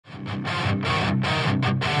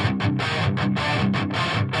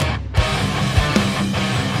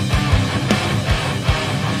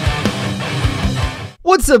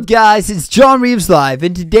What's up guys, it's JohnReavesLive,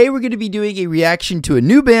 and today we're going to be doing a reaction to a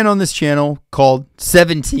new band on this channel called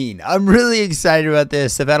 17. I'm really excited about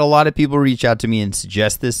this. I've had a lot of people reach out to me and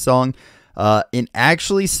suggest this song.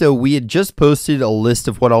 So we had just posted a list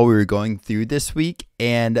of what all we were going through this week,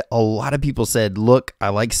 and a lot of people said, look, I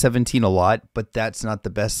like 17 a lot, but that's not the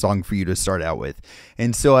best song for you to start out with.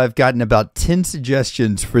 And so I've gotten about 10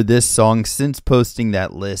 suggestions for this song since posting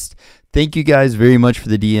that list. Thank you guys very much for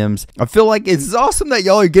the DMs. I feel like it's awesome that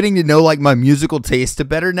y'all are getting to know like my musical taste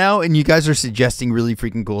better now, and you guys are suggesting really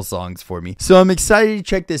freaking cool songs for me. So I'm excited to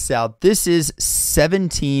check this out. This is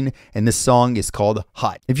 17 and the song is called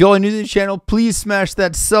Hot. If y'all are new to the channel, please smash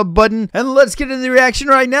that sub button and let's get into the reaction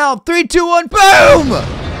right now. 3, 2, 1, boom!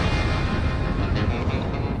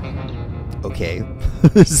 Okay,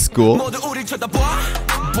 this is cool.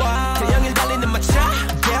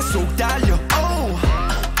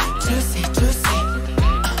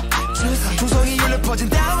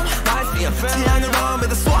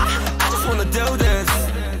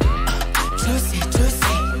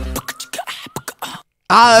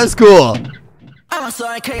 That's cool.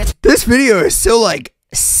 This video is so like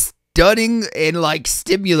stunning and like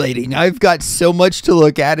stimulating. I've got so much to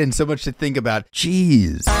look at and so much to think about.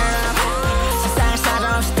 Jeez.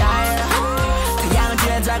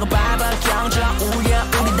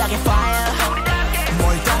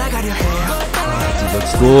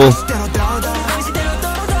 Looks cool.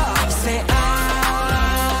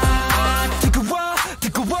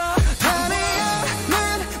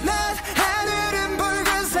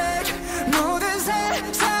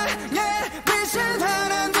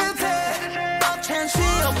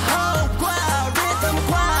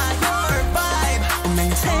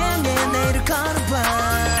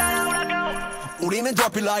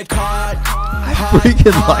 I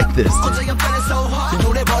freaking like this.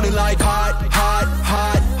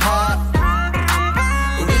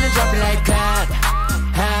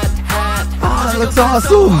 That looks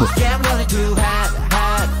awesome.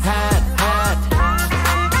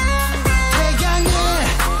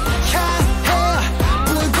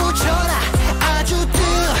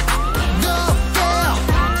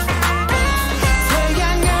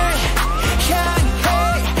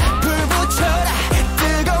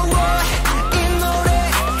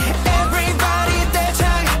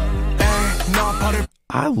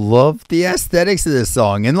 I love the aesthetics of this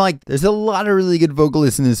song, and like there's a lot of really good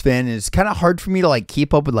vocalists in this band, and it's kind of hard for me to like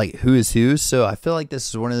keep up with like who is who. So I feel like this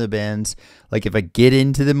is one of the bands, like if I get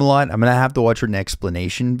into them a lot, I'm gonna have to watch an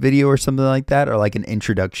explanation video or something like that, or like an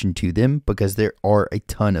introduction to them, because there are a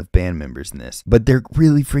ton of band members in this, but they're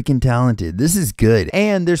really freaking talented. This is good.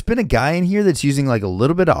 And there's been a guy in here that's using like a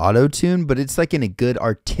little bit of auto-tune, but it's like in a good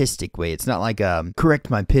artistic way. It's not like correct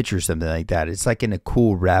my pitch or something like that. It's like in a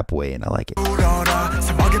cool rap way, and I like it.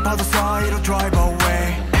 I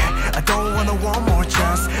don't wanna one more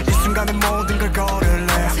chance.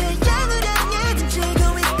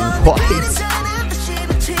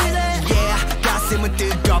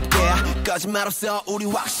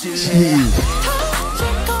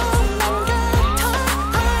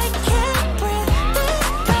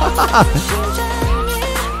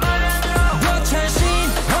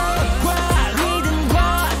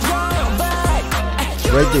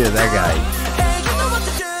 Right there, that guy.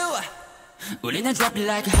 우리는 drop it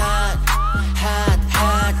like hot, hot,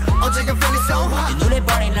 hot. 어제가 feeling so hot. 이 노래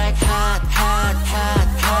burning like hot, hot, hot,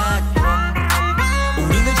 hot.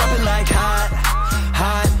 우리는 drop it like hot,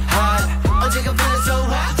 hot, hot. 어제가 feeling so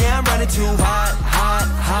hot. Yeah, I'm running too hot, hot,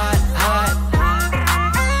 hot, hot.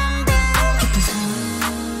 깊은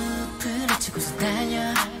숲을 헤치고서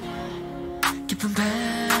달려. 깊은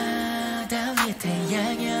바다 위에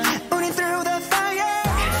태양이야. 우린 through the fire.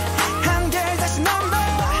 한결 다시 넘버.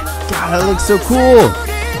 God, that looks so cool.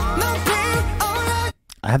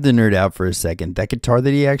 I have to nerd out for a second. That guitar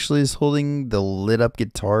that he actually is holding, the lit up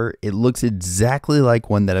guitar, it looks exactly like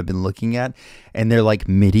one that I've been looking at, and they're like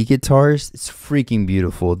MIDI guitars. It's freaking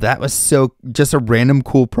beautiful. That was so just a random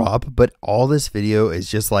cool prop, but all this video is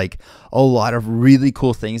just like a lot of really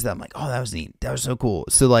cool things that I'm like, oh, that was neat. That was so cool.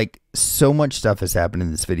 So like so much stuff has happened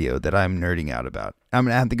in this video that I'm nerding out about. I'm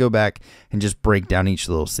gonna have to go back and just break down each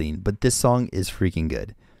little scene, but this song is freaking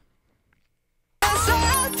good.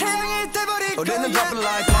 우리는 dropping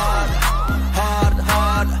like hot, hot,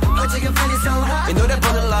 hot. 어제가 feeling so hot. 이 노래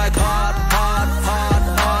burning like hot, hot, hot,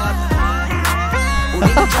 hot.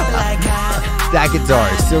 우리는 dropping like hot. That guitar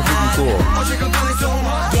is so freaking cool. 어제가 feeling so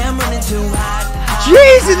hot. Yeah, I'm running too hot.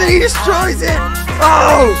 Jeez, and then he destroys it.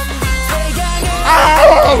 Oh!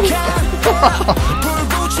 Oh!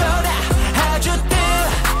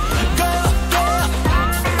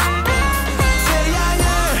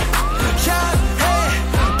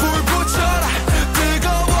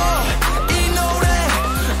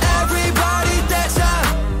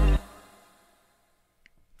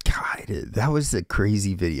 That was a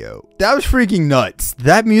crazy video. That was freaking nuts.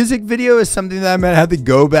 That music video is something that I'm gonna have to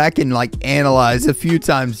go back and like analyze a few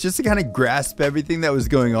times just to kind of grasp everything that was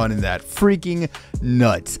going on in that. Freaking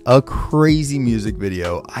nuts. A crazy music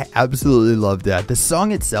video. I absolutely love that. The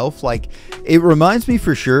song itself, like, it reminds me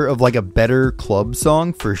for sure of like a better club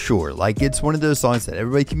song for sure. Like, it's one of those songs that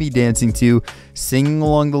everybody can be dancing to, singing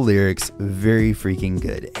along the lyrics. Very freaking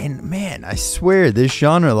good. And man, I swear this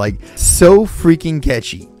genre, like, so freaking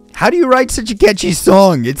catchy. How do you write such a catchy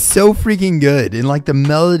song? It's so freaking good. And like the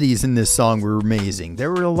melodies in this song were amazing.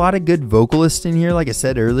 There were a lot of good vocalists in here, like I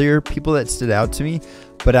said earlier, people that stood out to me.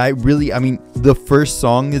 But I mean, the first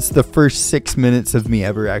song, it's the first 6 minutes of me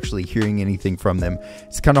ever actually hearing anything from them.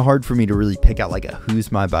 It's kind of hard for me to really pick out like a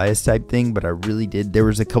who's my bias type thing, but I really did. There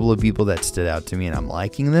was a couple of people that stood out to me and I'm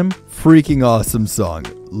liking them. Freaking awesome song.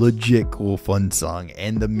 Legit cool, fun song.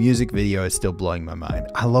 And the music video is still blowing my mind.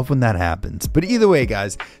 I love when that happens. But either way,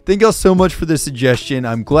 guys, thank y'all so much for the suggestion.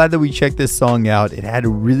 I'm glad that we checked this song out. It had a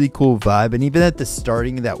really cool vibe. And even at the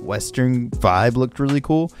starting, that Western vibe looked really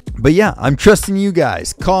cool. But yeah, I'm trusting you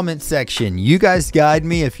guys. Comment section, you guys guide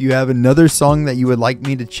me. If you have another song that you would like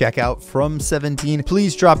me to check out from 17,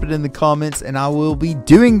 please drop it in the comments and I will be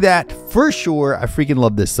doing that for sure. I freaking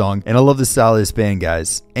love this song and I love the style of this band,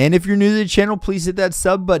 guys. And if you're new to the channel, please hit that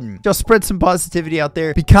sub button. Just spread some positivity out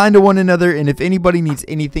there, be kind to one another, and if anybody needs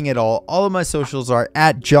anything at all of my socials are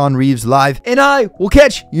at JohnReavesLive, and I will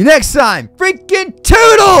catch you next time. Freaking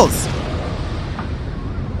toodles!